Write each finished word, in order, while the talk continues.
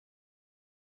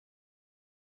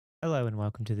Hello and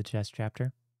welcome to the chess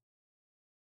chapter.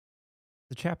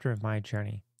 The chapter of my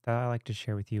journey that I like to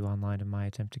share with you online in my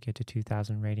attempt to get to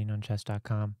 2000 rating on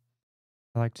chess.com.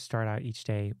 I like to start out each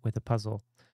day with a puzzle.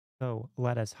 So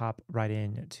let us hop right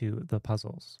into the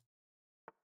puzzles.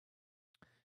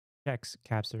 Checks,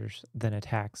 captures, then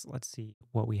attacks. Let's see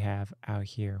what we have out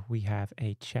here. We have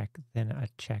a check, then a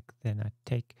check, then a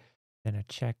take, then a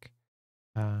check.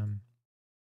 Um,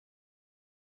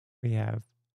 we have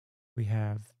we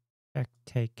have check,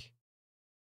 take,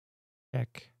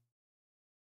 check,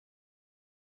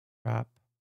 drop,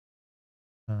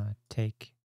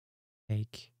 take,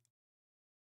 take,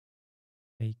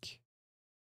 take.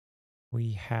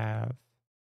 We have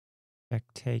check,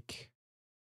 take,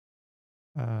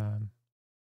 um,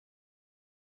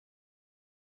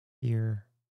 here,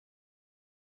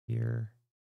 here,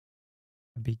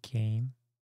 a big game.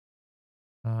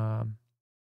 Um,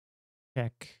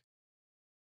 check,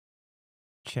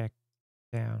 check,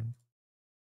 down.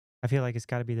 I feel like it's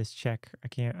got to be this check. I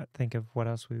can't think of what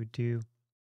else we would do.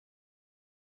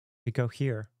 We go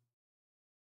here.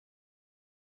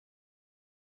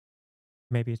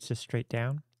 Maybe it's just straight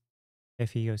down.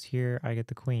 If he goes here, I get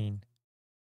the queen.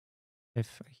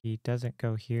 If he doesn't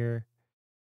go here,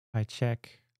 I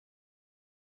check.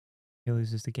 He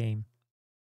loses the game.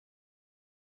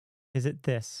 Is it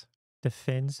this?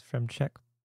 Defends from check.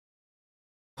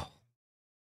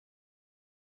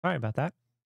 Sorry about that.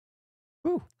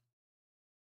 Woo.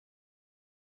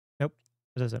 Nope.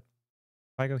 It doesn't.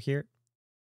 If I go here,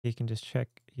 he can just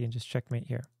check. He can just checkmate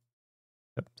here.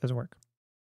 Nope. Doesn't work.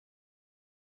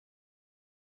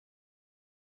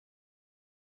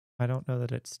 I don't know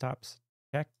that it stops.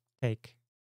 Check, take,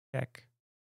 check,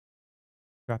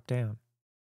 drop down.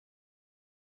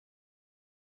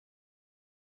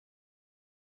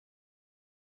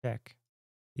 Check.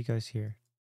 He goes here.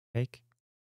 Take.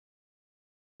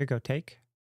 Here go, take.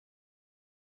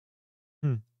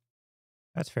 Hmm.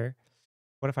 That's fair.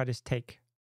 What if I just take?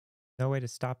 No way to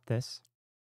stop this.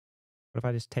 What if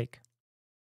I just take?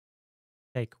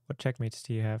 Take. What checkmates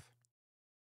do you have?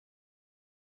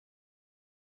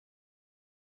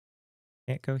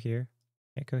 Can't go here.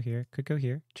 Can't go here. Could go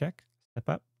here. Check. Step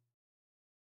up.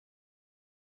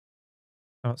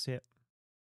 I don't see it.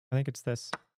 I think it's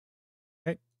this.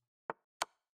 Okay.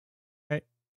 Okay.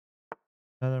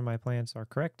 None of my plans are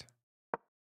correct.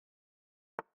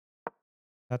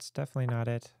 That's definitely not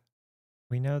it.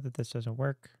 We know that this doesn't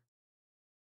work.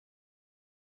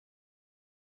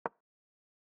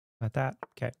 Not that.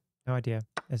 Okay. No idea.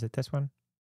 Is it this one?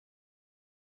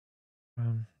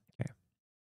 Okay.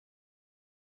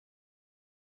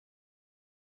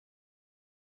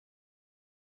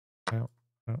 I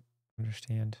don't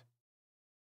understand.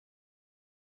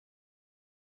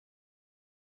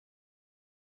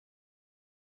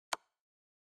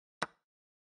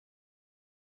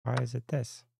 Why is it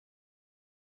this?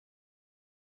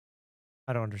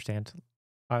 I don't understand.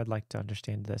 I would like to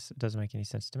understand this. It doesn't make any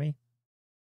sense to me.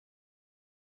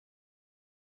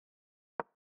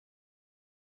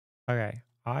 Okay.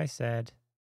 I said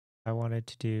I wanted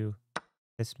to do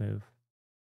this move.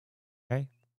 Okay.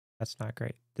 That's not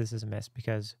great. This is a miss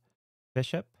because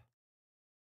bishop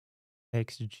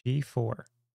takes g4.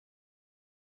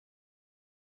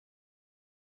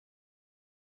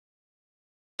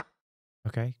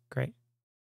 Okay. Great.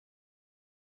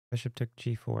 Bishop took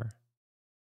g4.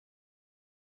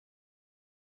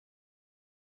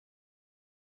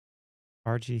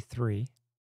 rg3.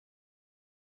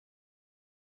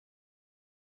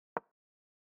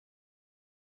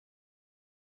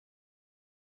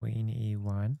 Queen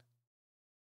e1.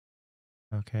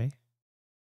 Okay.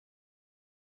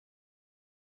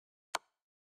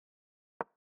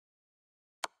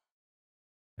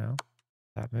 No.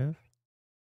 That move.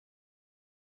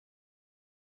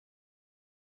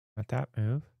 Not that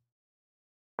move.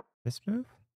 This move?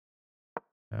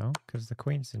 No, because the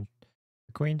queen's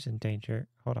in danger.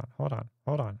 Hold on, hold on,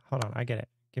 hold on, hold on. I get it.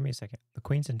 Give me a second. The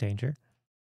queen's in danger.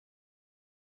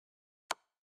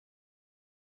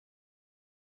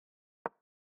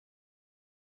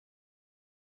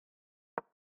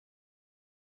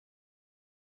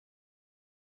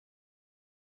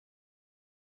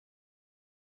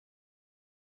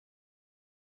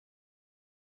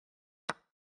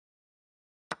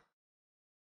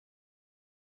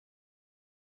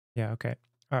 Yeah, okay.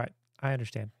 All right. I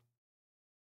understand.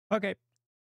 Okay.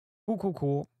 Cool, cool,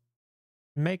 cool.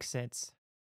 Makes sense.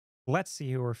 Let's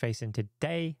see who we're facing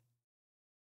today.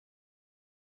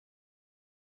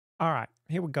 All right,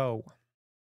 here we go.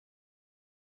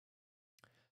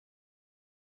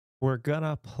 We're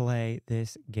gonna play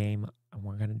this game and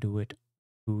we're gonna do it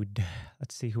good.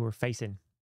 Let's see who we're facing.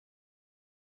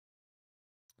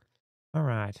 All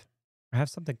right. I have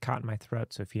something caught in my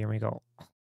throat, so if you hear me go,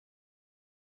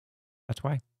 that's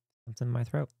why. Something in my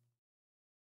throat.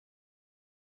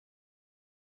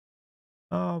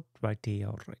 Oh, righty,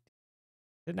 all right.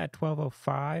 Then at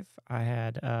 12:05, I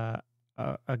had a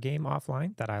game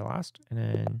offline that I lost, and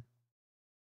then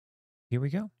here we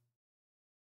go.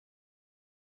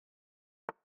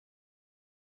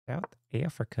 South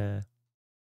Africa.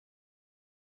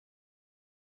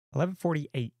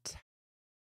 11:48.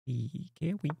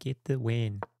 Can we get the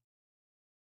win?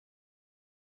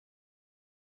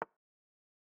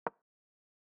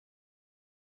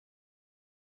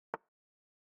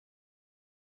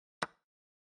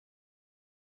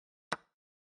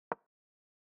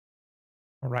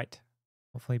 All right.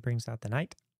 Hopefully brings out the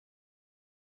night.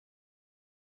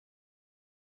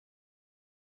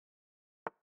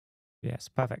 Yes,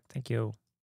 perfect. Thank you.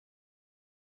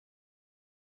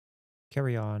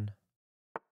 Carry on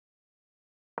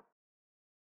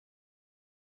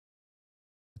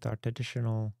with our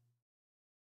traditional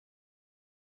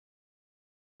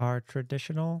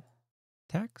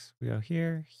attacks. We go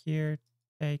here, here,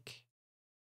 take.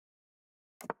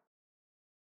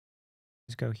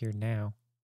 Let's go here now.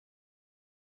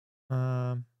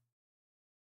 Um,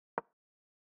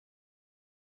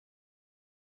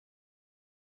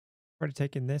 already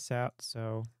taken this out,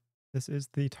 so this is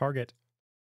the target.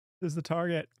 This is the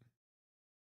target.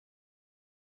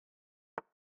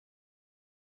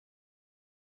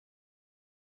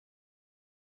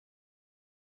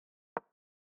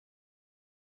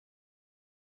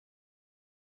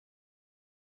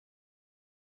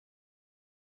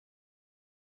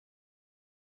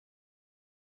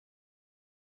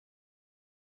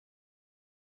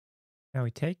 Now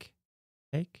we take,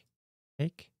 take,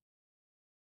 take.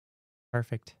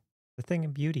 Perfect. The thing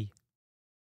in beauty.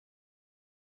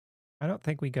 I don't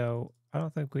think we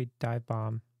dive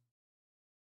bomb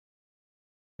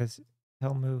because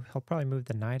he'll probably move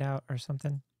the knight out or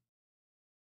something.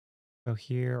 Go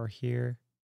here or here.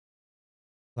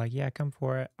 Like, yeah, come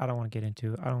for it. I don't want to get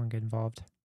into it. I don't want to get involved.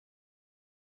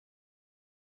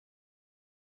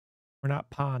 We're not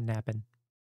pawn napping.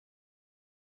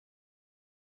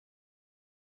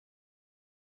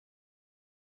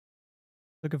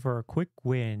 Looking for a quick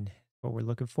win. What we're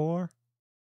looking for.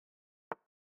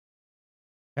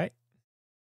 Okay.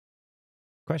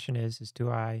 Question is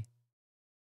do I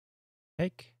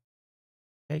take,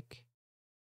 take,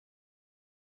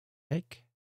 take?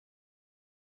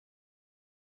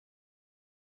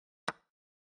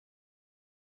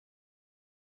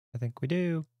 I think we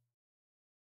do.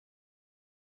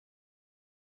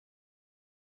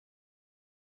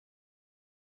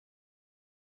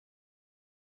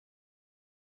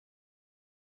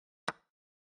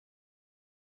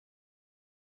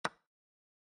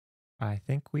 I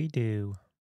think we do.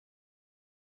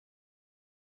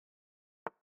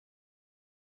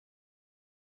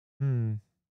 Hmm.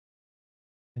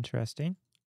 Interesting.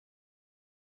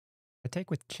 I take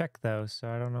with check though, so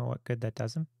I don't know what good that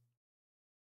does him.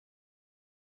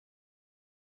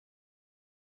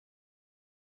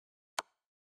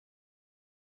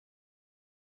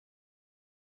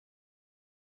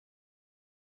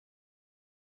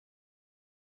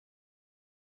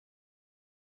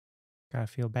 Gotta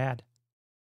feel bad.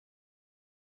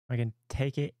 I can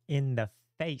take it in the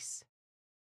face.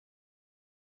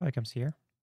 Probably comes here.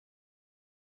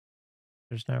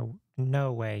 There's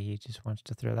no way he just wants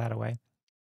to throw that away.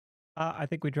 I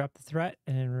think we drop the threat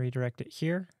and then redirect it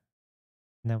here.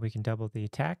 And then we can double the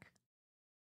attack.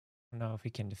 I don't know if he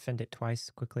can defend it twice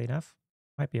quickly enough.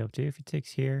 Might be able to if he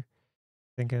takes here,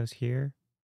 then goes here,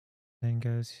 then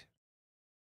goes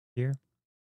here.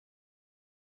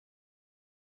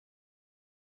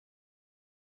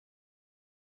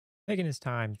 Taking his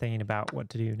time thinking about what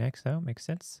to do next, though. Makes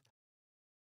sense.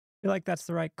 Feel like that's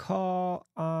the right call.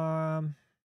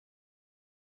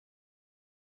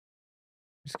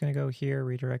 Just gonna go here,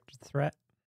 redirect the threat.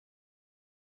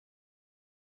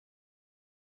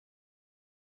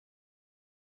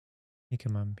 He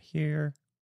come up here.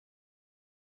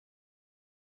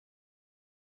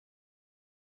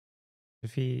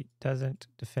 If he doesn't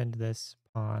defend this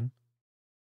pawn,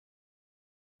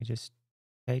 we just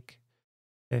take.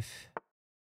 If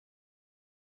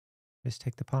just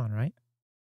take the pawn, right?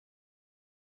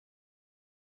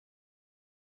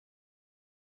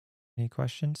 Any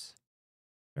questions,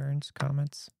 concerns,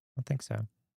 comments? I don't think so.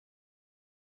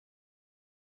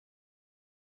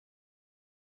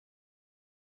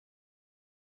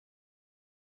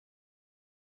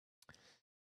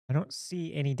 I don't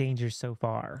see any danger so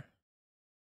far.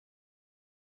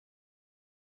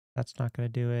 That's not going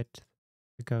to do it.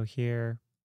 We go here.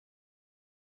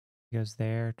 He goes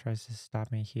there, tries to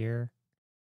stop me here.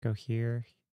 Go here.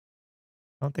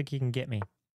 I don't think he can get me.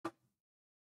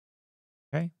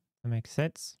 Okay, that makes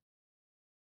sense.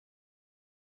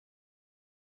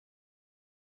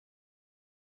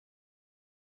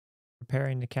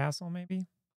 Preparing the castle, maybe?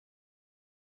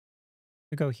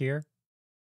 To go here.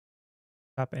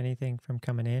 Stop anything from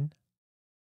coming in.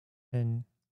 Then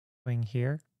swing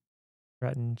here.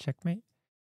 Threaten checkmate.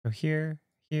 Go here,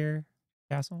 here,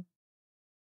 castle.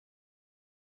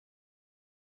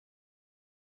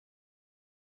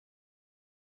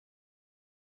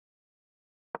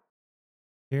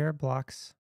 Here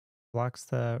blocks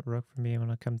the rook from being able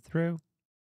to come through.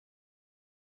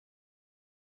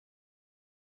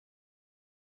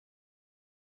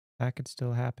 That could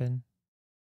still happen.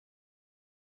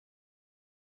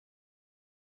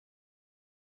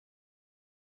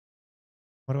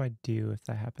 What do I do if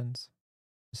that happens?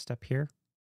 Just step here.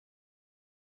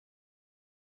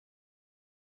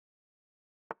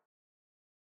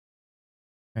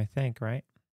 I think, right?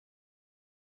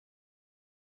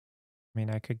 I mean,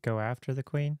 I could go after the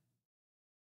queen.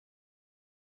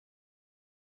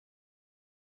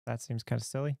 That seems kind of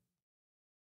silly.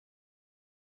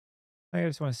 I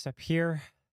just want to step here.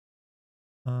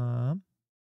 Or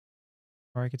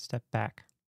I could step back.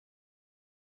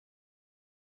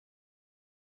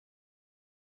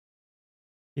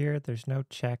 Here, there's no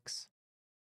checks.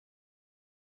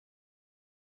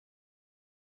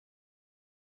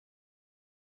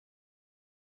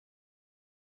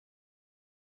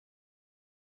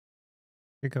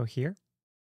 Could go here.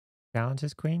 Challenge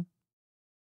his queen.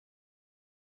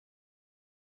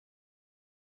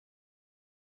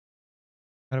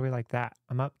 How do we like that?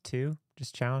 I'm up 2.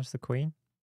 Just challenge the queen.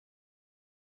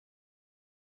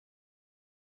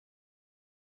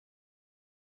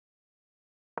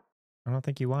 I don't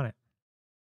think you want it.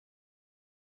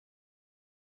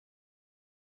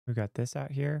 We've got this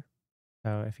out here.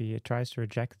 So if he tries to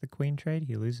reject the queen trade,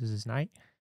 he loses his knight.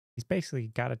 He's basically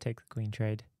got to take the queen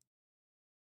trade.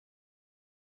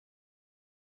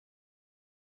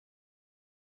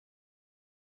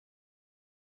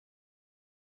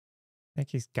 I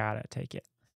think he's got to take it.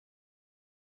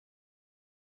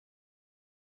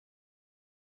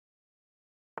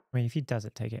 I mean, if he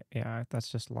doesn't take it, yeah, that's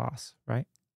just loss, right?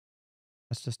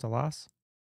 That's just a loss.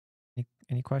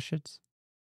 Any questions?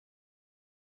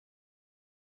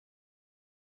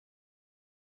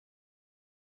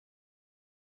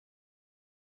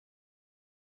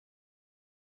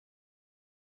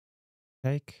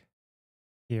 Take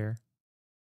here,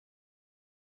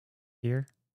 here.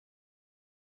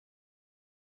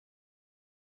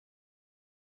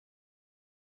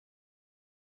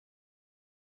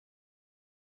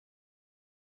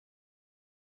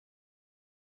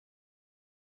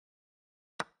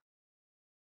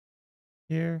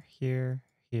 Here, here,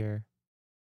 here.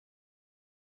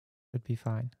 Should be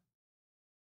fine.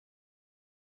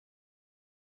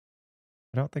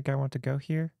 I don't think I want to go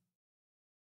here.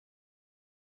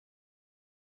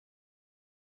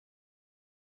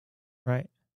 Right?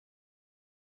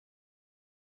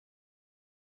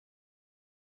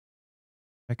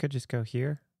 I could just go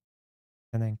here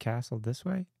and then castle this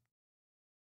way.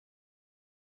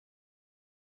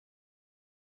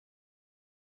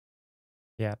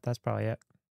 Yeah, that's probably it.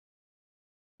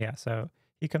 Yeah, so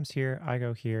he comes here, I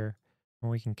go here, and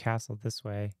we can castle this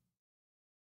way.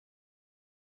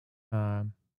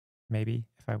 Maybe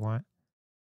if I want.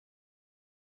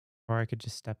 Or I could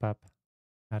just step up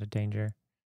out of danger.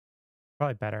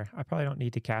 Probably better. I probably don't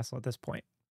need to castle at this point.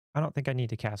 I don't think I need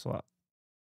to castle up.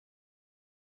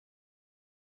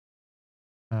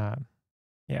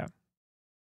 Yeah.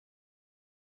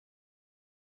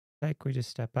 Like we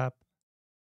just step up.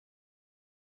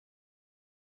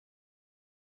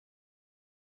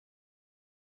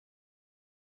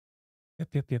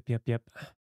 Yep.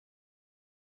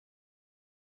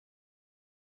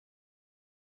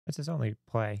 That's his only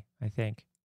play, I think.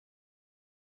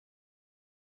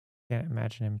 Can't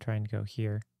imagine him trying to go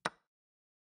here.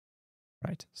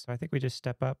 Right. So I think we just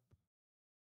step up.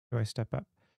 Do I step up?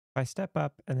 If I step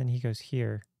up and then he goes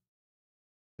here,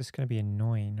 this is going to be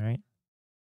annoying, right?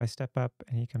 If I step up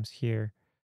and he comes here,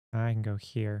 I can go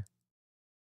here.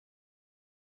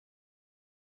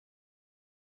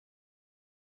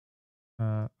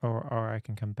 Or I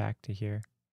can come back to here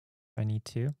if I need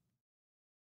to.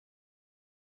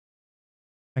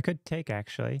 I could take,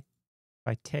 actually. If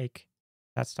I take,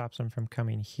 that stops him from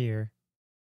coming here.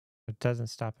 But it doesn't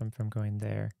stop him from going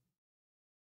there.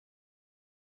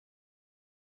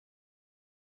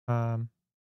 I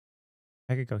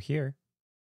could go here.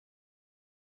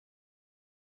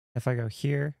 If I go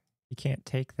here, he can't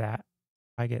take that.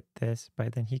 I get this,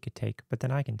 but then he could take, but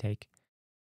then I can take.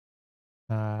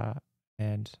 Uh,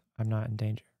 and I'm not in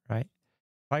danger, right?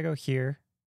 If I go here,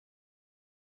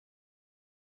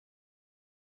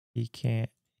 he can't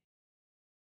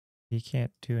he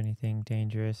can't do anything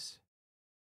dangerous.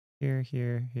 Here,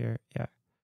 here, here. Yeah.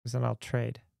 Because then I'll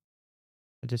trade.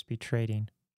 I'll just be trading.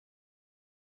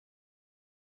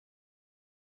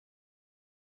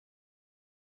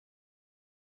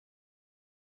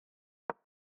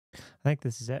 I think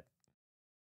this is it.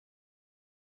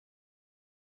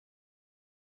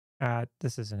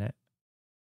 This isn't it.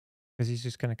 Because he's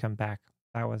just gonna come back.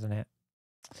 That wasn't it.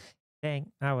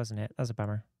 Dang, that wasn't it. That was a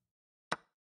bummer.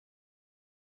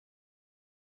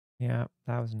 Yeah,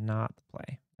 that was not the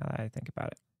play. Now that I think about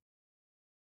it.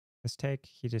 This take,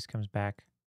 he just comes back.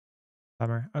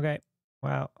 Bummer. Okay.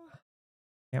 Well,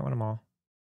 can't win them all.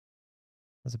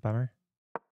 That's a bummer.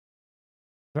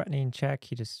 Threatening check.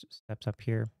 He just steps up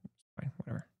here. Fine,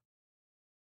 whatever.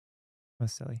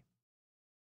 That's silly.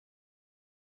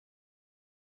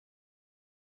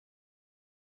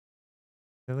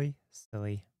 Silly,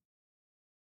 silly.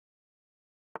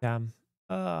 Dumb.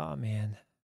 Oh man.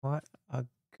 What a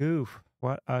goof.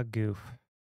 What a goof.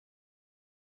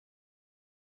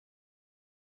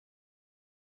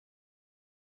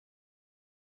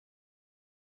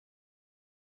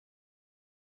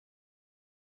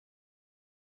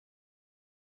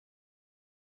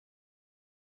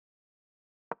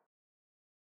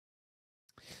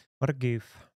 What a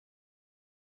goof.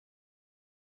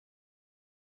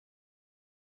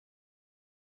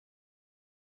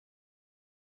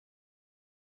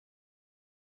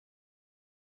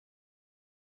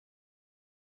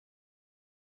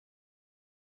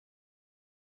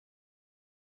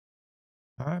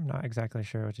 I'm not exactly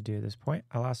sure what to do at this point.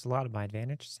 I lost a lot of my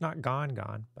advantage. It's not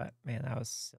gone, but man, that was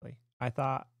silly. I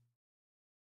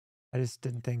just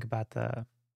didn't think about I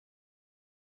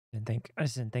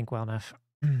just didn't think well enough.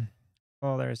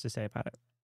 All there is to say about it.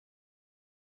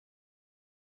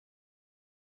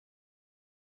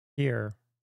 Here,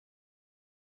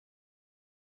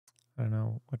 I don't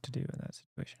know what to do in that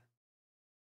situation.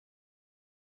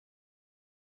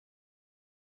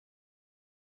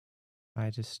 I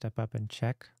just step up and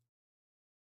check.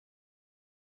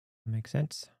 Makes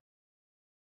sense.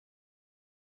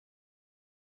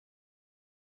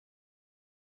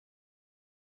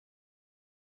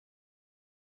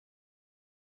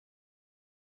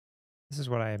 This is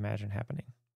what I imagine happening.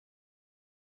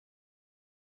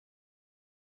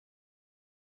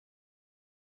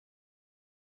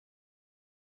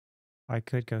 I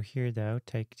could go here though,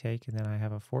 take, and then I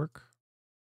have a fork.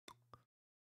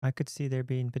 I could see there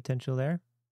being potential there.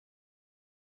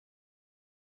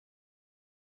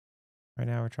 Right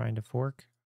now we're trying to fork.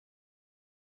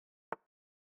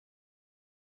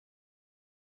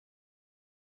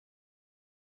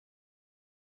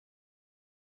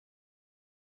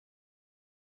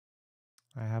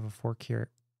 I have a fork here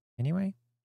anyway.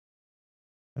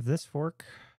 Of this fork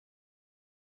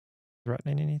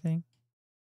threatening anything?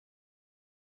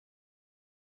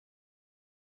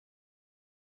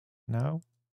 No.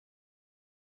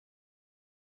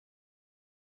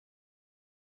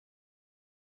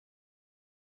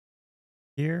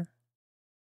 Here.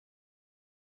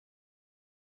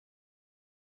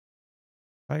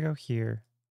 If I go here,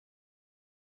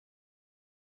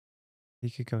 he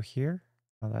could go here.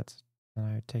 Oh, then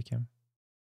I would take him.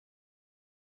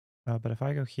 But if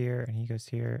I go here and he goes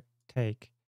here,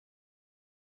 take,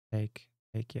 yeah,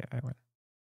 I win.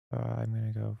 So I'm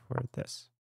going to go for this.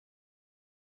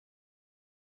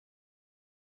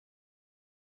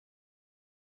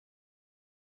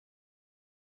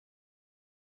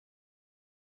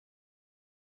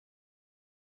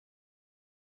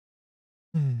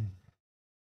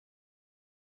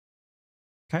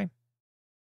 Okay.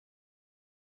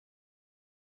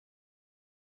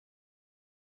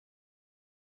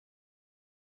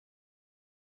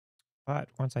 But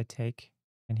once I take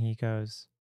and he goes,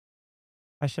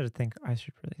 I should really,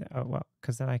 oh, well,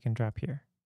 because then I can drop here.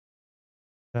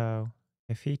 So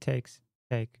if he takes,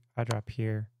 take, I drop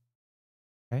here.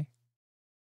 Okay.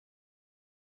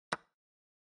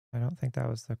 I don't think that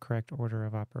was the correct order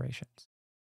of operations.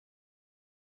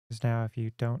 Because now if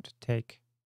you don't take,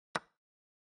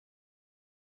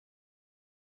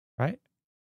 right?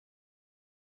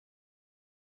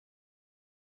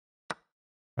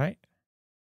 Right?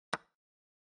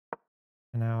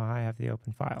 And now I have the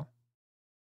open file.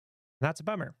 And that's a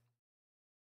bummer.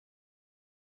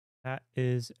 That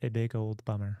is a big old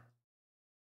bummer.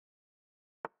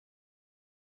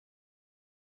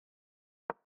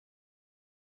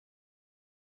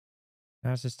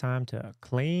 Now it's just time to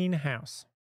clean house.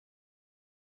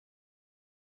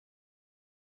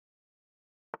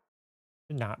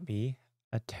 Should not be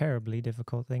a terribly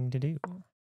difficult thing to do.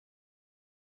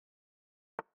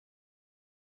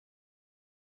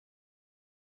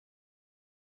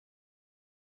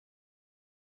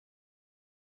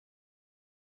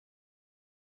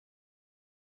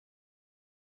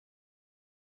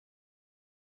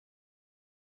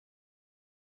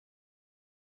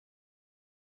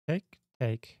 Take,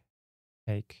 take,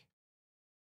 take.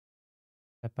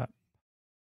 Step up.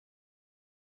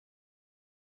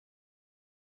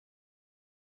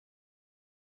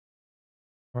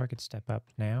 Or I could step up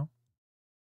now.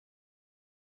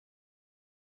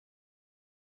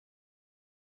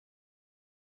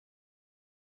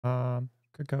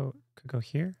 Could go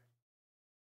here.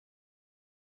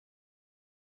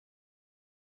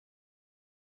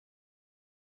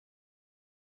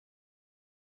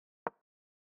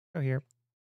 Go here.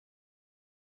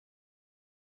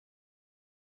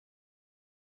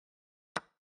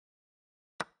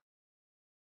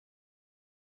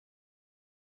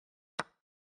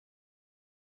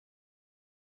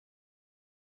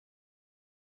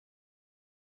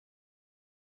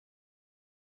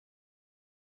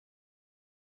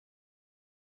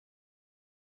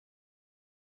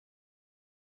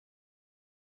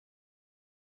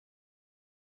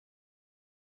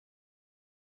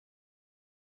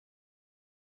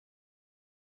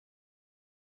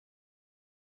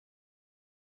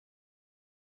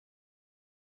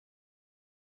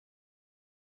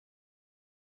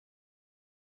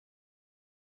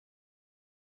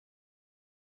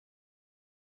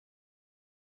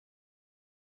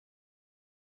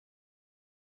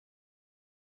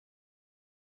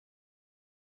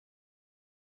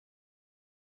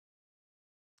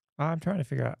 I'm trying to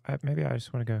figure out. Maybe I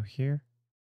just want to go here.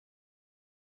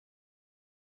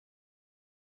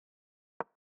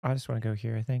 I just want to go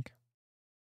here, I think.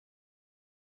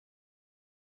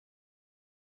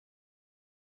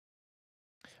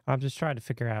 I'm just trying to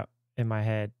figure out in my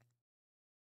head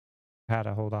how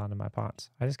to hold on to my pawns.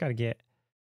 I just got to get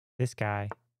this guy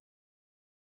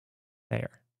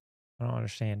there. I don't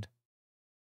understand.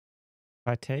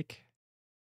 If I take,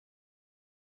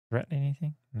 threaten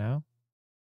anything? No.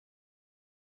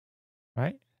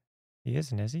 Right? He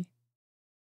isn't, is he?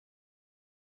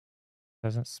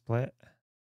 Doesn't split.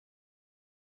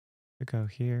 Could go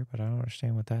here, but I don't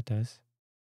understand what that does.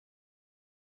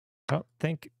 I don't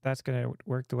think that's going to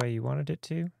work the way you wanted it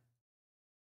to.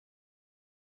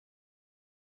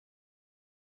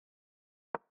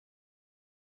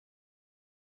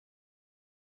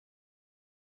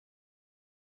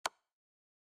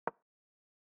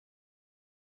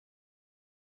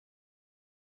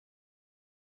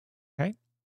 Okay.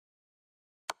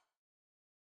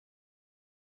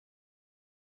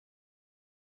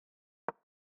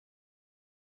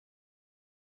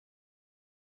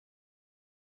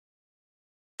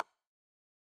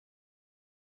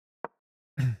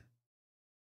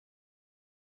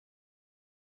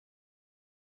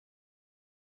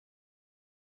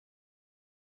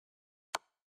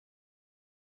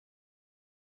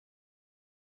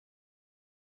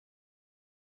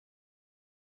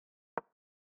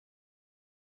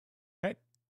 Okay.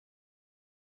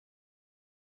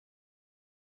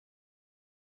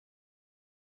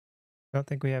 Don't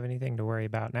think we have anything to worry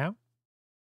about now.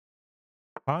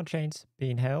 Pawn chains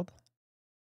being held.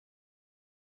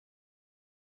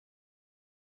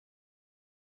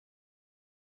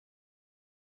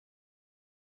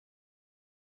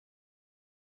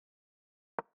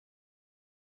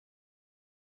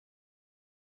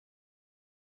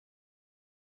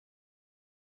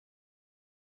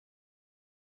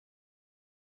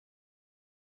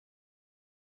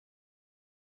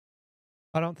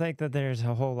 I don't think that there's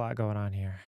a whole lot going on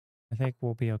here. I think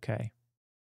we'll be okay.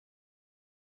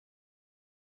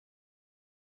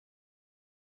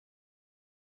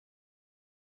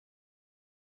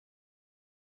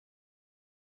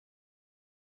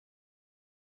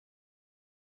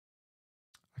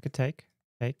 I could take.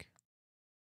 Take.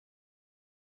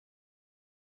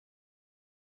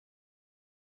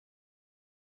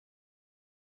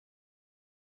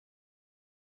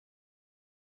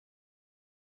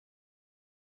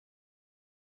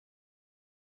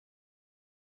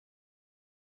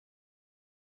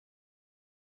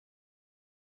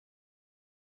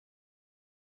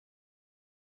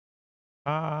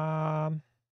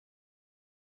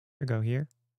 Could go here.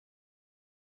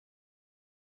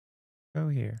 Go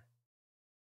here.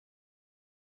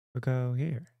 Could go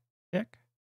here. Check.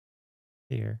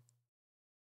 Here.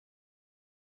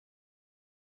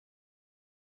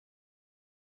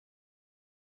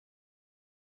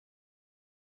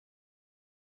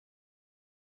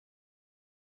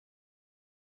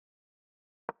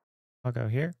 I'll go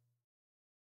here.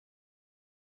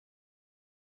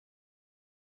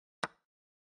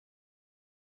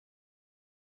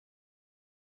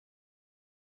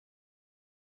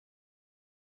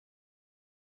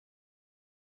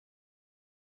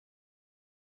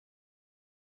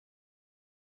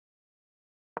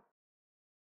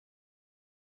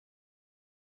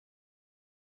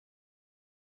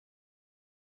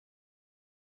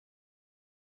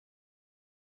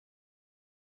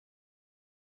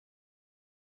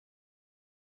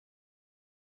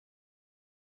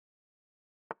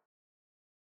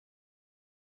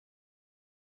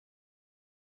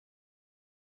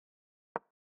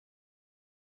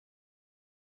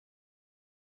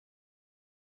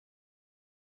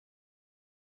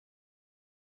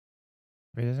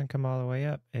 If it doesn't come all the way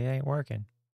up, it ain't working.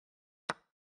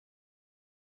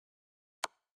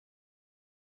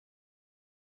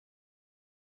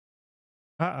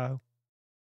 Uh-oh.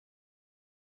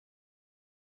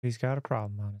 He's got a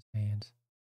problem on his hands.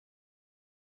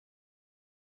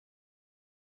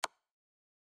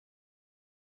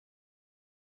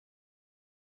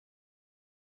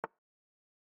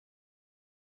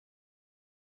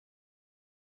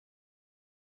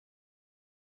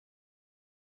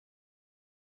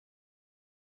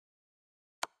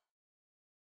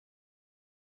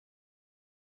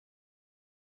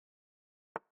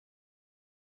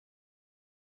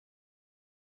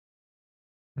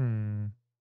 Hmm.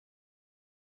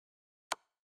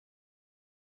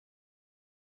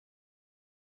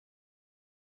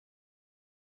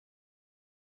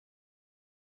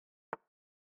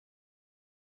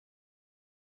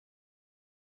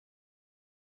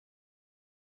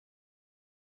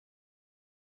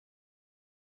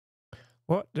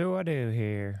 What do I do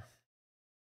here?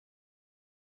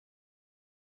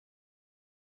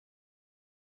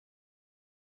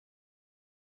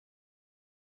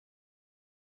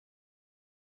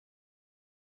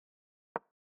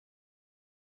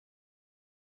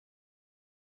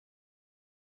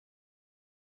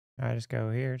 I just go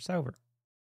here. It's over.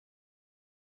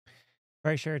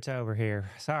 Pretty sure it's over here.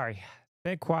 Sorry.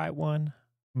 Big quiet one,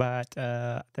 but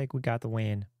I think we got the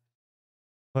win.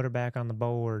 Put her back on the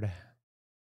board.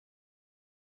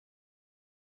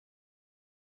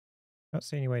 Don't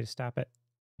see any way to stop it.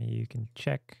 You can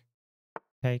check,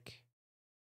 take.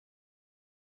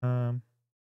 Um,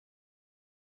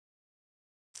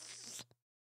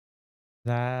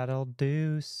 that'll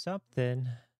do something.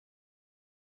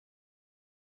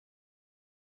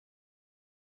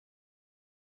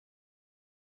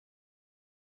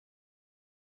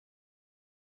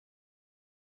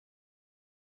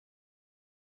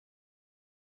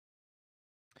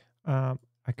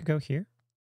 I could go here.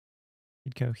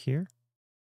 You'd go here.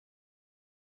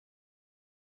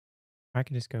 I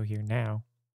can just go here now.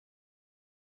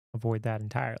 Avoid that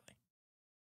entirely.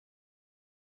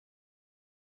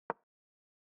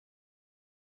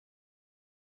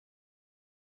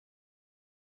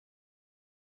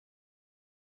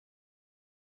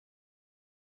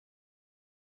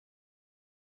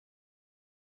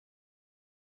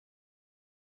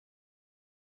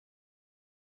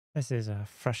 This is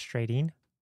frustrating.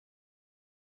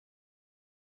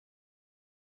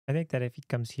 I think that if he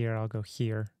comes here, I'll go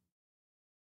here.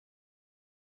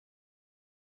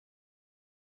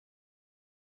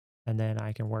 And then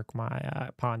I can work my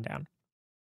pawn down.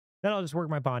 Then I'll just work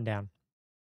my pawn down.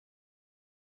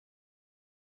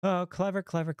 Oh, clever,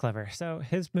 clever, clever. So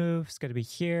his move's going to be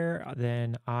here.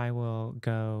 Then I will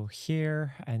go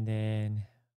here. And then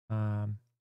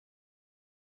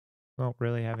won't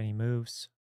really have any moves.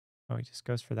 Oh, he just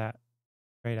goes for that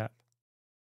straight up.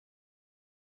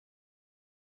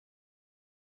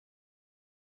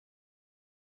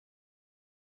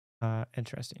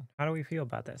 Interesting. How do we feel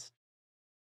about this?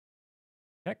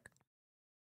 Check.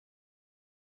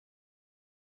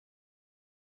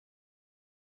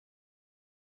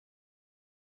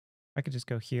 I could just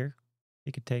go here.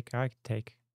 He could take. I could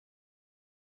take.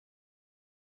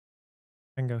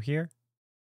 I can go here.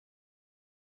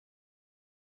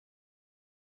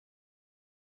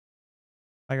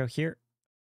 I go here.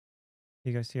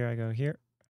 He goes here. I go here.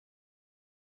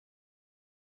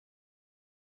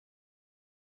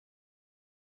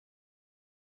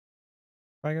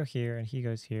 If I go here and he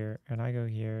goes here and I go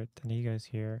here, then he goes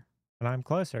here and I'm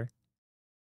closer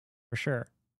for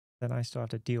sure. Then I still have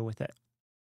to deal with it.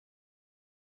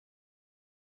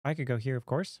 I could go here, of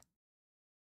course.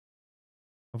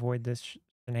 Avoid this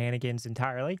shenanigans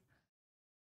entirely.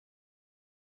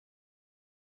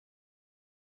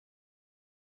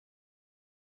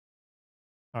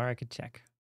 Or I could check.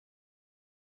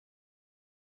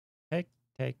 Take,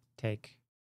 take, take.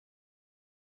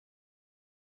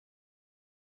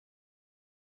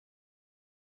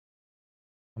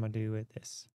 I'm gonna do it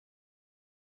this.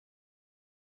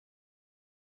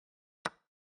 I'm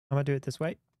gonna do it this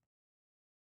way.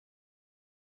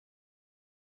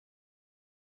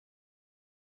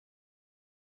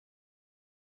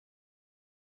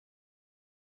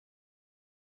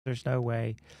 There's no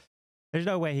way. There's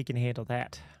no way he can handle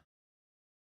that.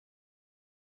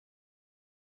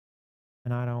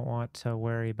 And I don't want to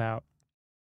worry about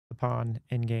the pawn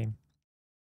in game.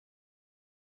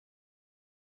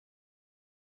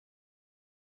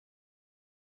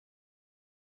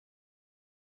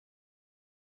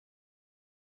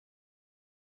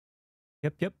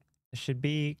 Yep, yep. It should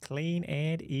be clean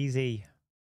and easy.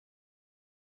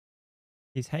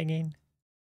 He's hanging.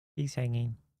 He's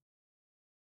hanging.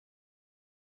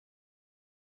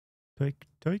 Take,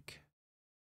 take.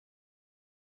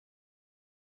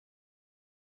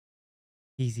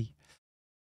 Easy.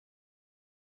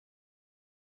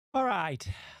 All right.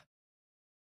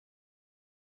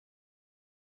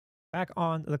 Back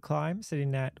on the climb,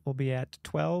 sitting at, we'll be at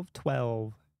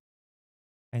 12-12.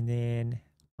 And then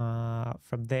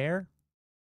from there,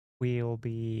 we'll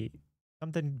be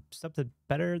something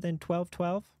better than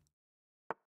 12-12.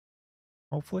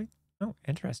 Hopefully. Oh,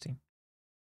 interesting.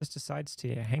 Just decides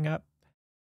to hang up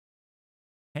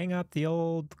the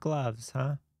old gloves,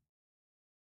 huh?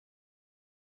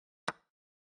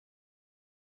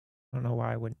 I don't know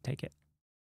why I wouldn't take it.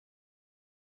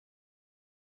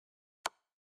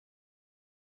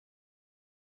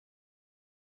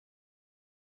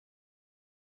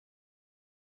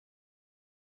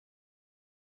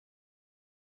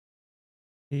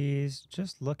 He's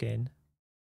just looking.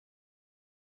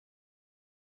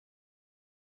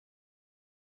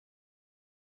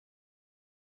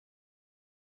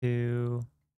 To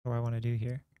what do I want to do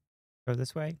here? Go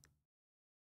this way?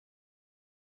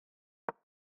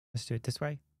 Let's do it this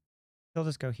way. He'll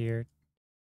just go here.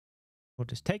 We'll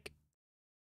just take.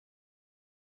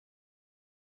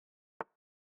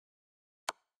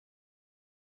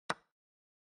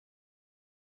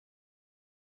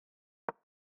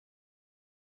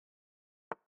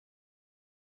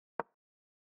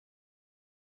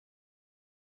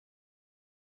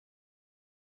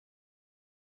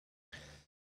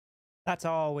 That's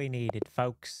all we needed,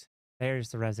 folks.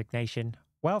 There's the resignation.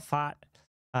 Well fought.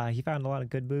 He found a lot of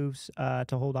good moves to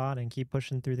hold on and keep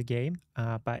pushing through the game.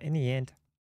 But in the end,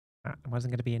 it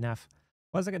wasn't going to be enough.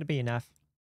 Wasn't going to be enough.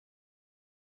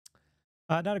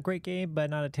 Not a great game, but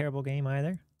not a terrible game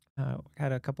either.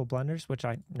 Had a couple blunders, which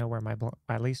I know where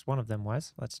at least one of them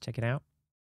was. Let's check it out.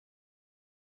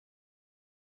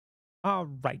 All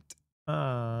right.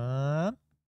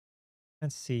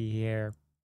 Let's see here.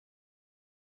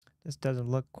 This doesn't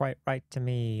look quite right to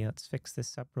me. Let's fix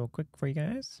this up real quick for you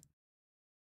guys.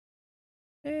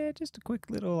 Just a quick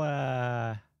little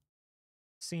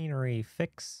scenery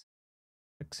fix.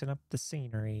 Fixing up the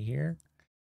scenery here.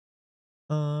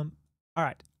 All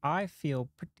right. I feel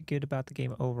pretty good about the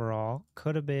game overall.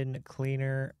 Could have been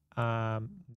cleaner.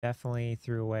 Definitely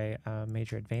threw away a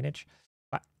major advantage.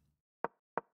 But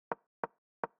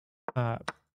the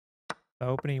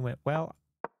opening went well.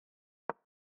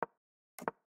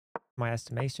 My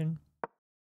estimation.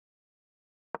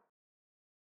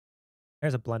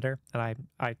 There's a blunder, and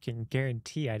I can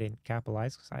guarantee I didn't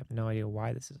capitalize because I have no idea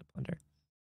why this is a blunder.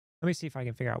 Let me see if I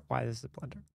can figure out why this is a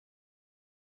blunder.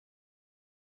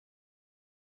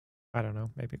 I don't know.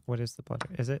 Maybe what is the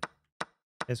blunder?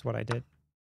 Is what I did?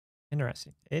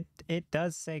 Interesting. It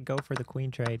does say go for the queen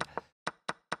trade.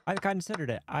 I considered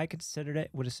it. I considered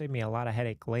it. Would have saved me a lot of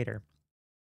headache later.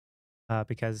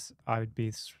 Because I would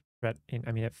be threatening.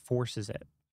 I mean, it forces it.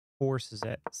 Forces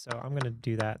it. So I'm gonna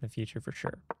do that in the future for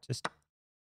sure. Just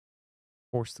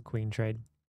force the queen trade.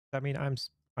 I mean, I'm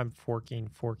forking.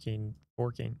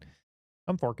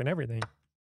 I'm forking everything.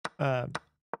 So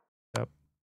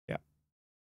yeah.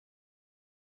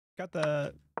 Got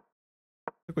the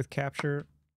took with capture.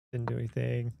 Didn't do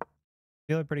anything.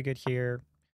 Feeling pretty good here.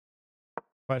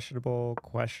 Questionable.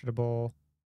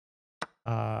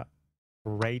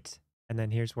 Great. And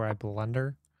then here's where I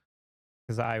blunder.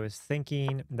 Because I was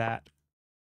thinking that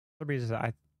the reason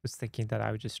I was thinking that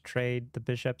I would just trade the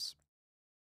bishops.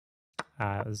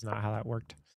 That was not how that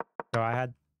worked. So I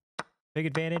had big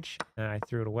advantage and I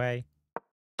threw it away.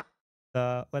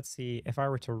 Let's see if I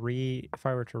were to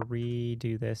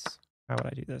redo this, how would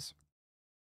I do this?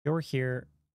 You're here.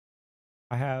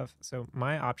 I have so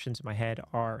my options in my head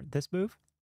are this move.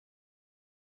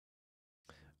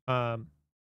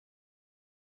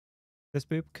 This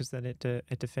move because then it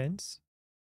defends.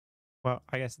 Well,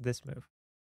 I guess this move.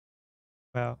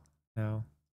 Well, no.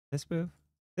 This move?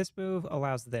 This move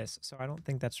allows this, so I don't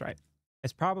think that's right.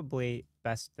 It's probably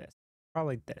best this.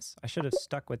 Probably this. I should have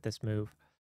stuck with this move.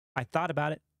 I thought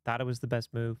about it, thought it was the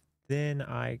best move. Then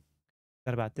I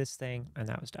thought about this thing, and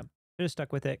that was dumb. Should have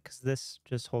stuck with it because this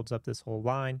just holds up this whole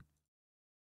line.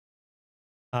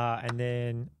 And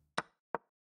then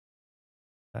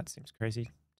that seems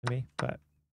crazy to me, but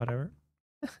whatever.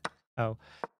 Oh,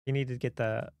 you need to get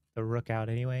the rook out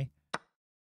anyway.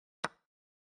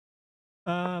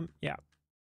 Yeah.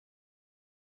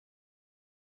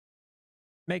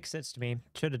 Makes sense to me.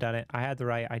 Should have done it. I had the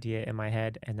right idea in my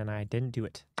head, and then I didn't do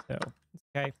it. So,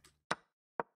 okay.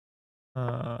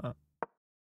 Another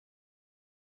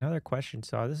question.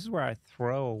 So this is where I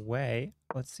throw away.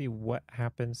 Let's see what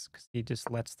happens because he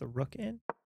just lets the rook in.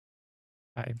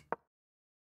 I,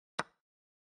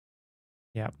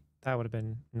 yeah, that would have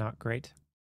been not great.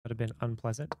 Would have been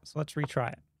unpleasant. So let's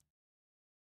retry it.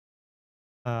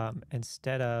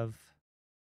 Instead of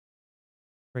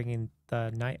bringing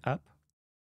the knight up,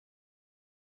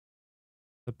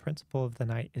 the principle of the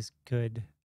knight is good.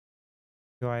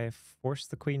 Do I force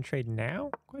the queen trade now?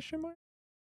 Question mark.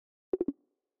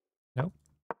 Nope.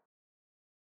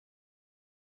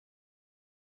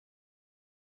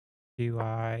 Do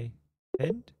I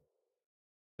bend?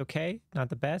 Okay, not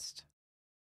the best.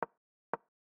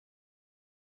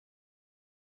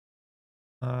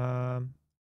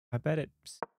 I bet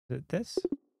it's this.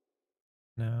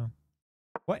 No.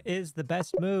 What is the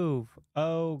best move?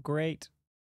 Oh, great.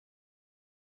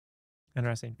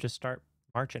 Interesting. Just start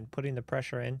marching, putting the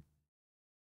pressure in.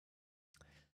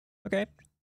 Okay.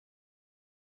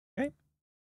 Okay.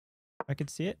 I can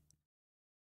see it.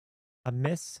 A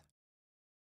miss.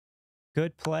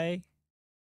 Good play.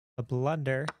 A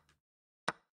blunder.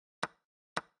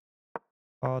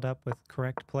 Followed up with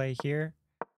correct play here.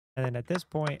 And then at this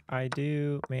point, I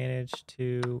do manage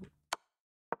to,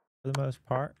 for the most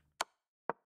part,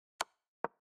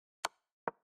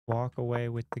 walk away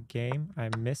with the game. I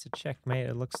miss a checkmate,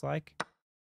 it looks like.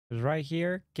 Because right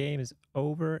here, game is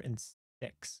over in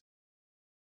 6.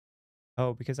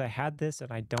 Oh, because I had this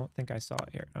and I don't think I saw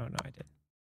it here. Oh, no, I did.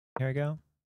 Here we go.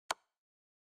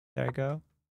 There we go.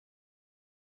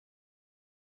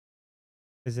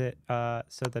 Is it,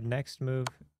 so the next move,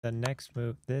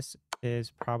 this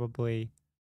is probably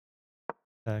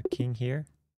the king here.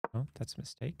 Oh, that's a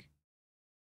mistake.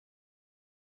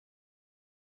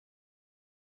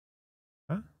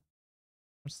 Huh?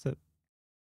 What's the,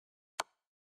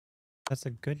 that's a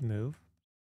good move.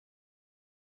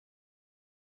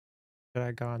 Should I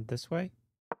have gone this way?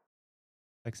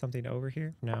 Like something over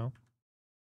here? No.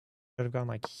 Should have gone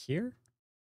like here?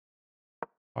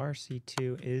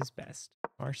 RC2 is best.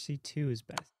 RC2 is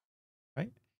best,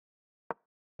 right?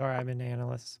 Sorry, I'm an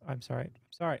analyst. I'm sorry.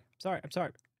 I'm sorry.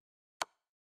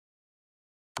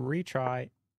 Retry.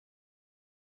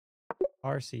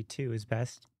 RC2 is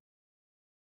best.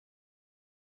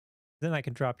 Then I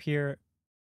can drop here,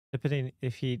 depending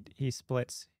if he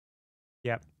splits.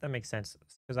 Yeah, that makes sense.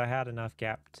 Because I had enough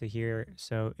gap to here.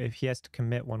 So if he has to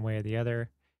commit one way or the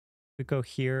other, we go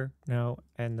here, no,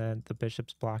 and then the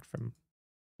bishop's blocked from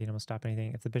being able to stop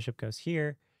anything. If the bishop goes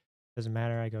here, doesn't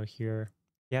matter. I go here.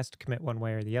 He has to commit one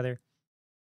way or the other.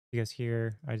 He goes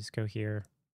here. I just go here.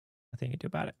 Nothing you can do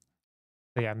about it.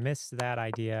 So yeah, missed that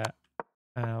idea.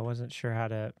 Wasn't sure how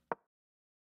to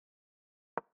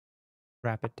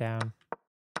wrap it down.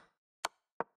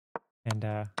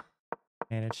 And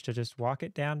managed to just walk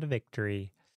it down to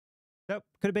victory. So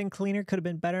could have been cleaner, could have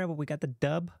been better, but we got the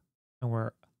dub. And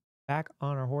we're back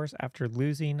on our horse after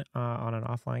losing on an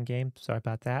offline game. Sorry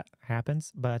about that.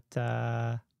 Happens. But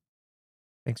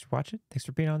thanks for watching. Thanks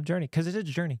for being on the journey. Because it is a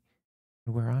journey.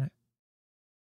 And we're on it.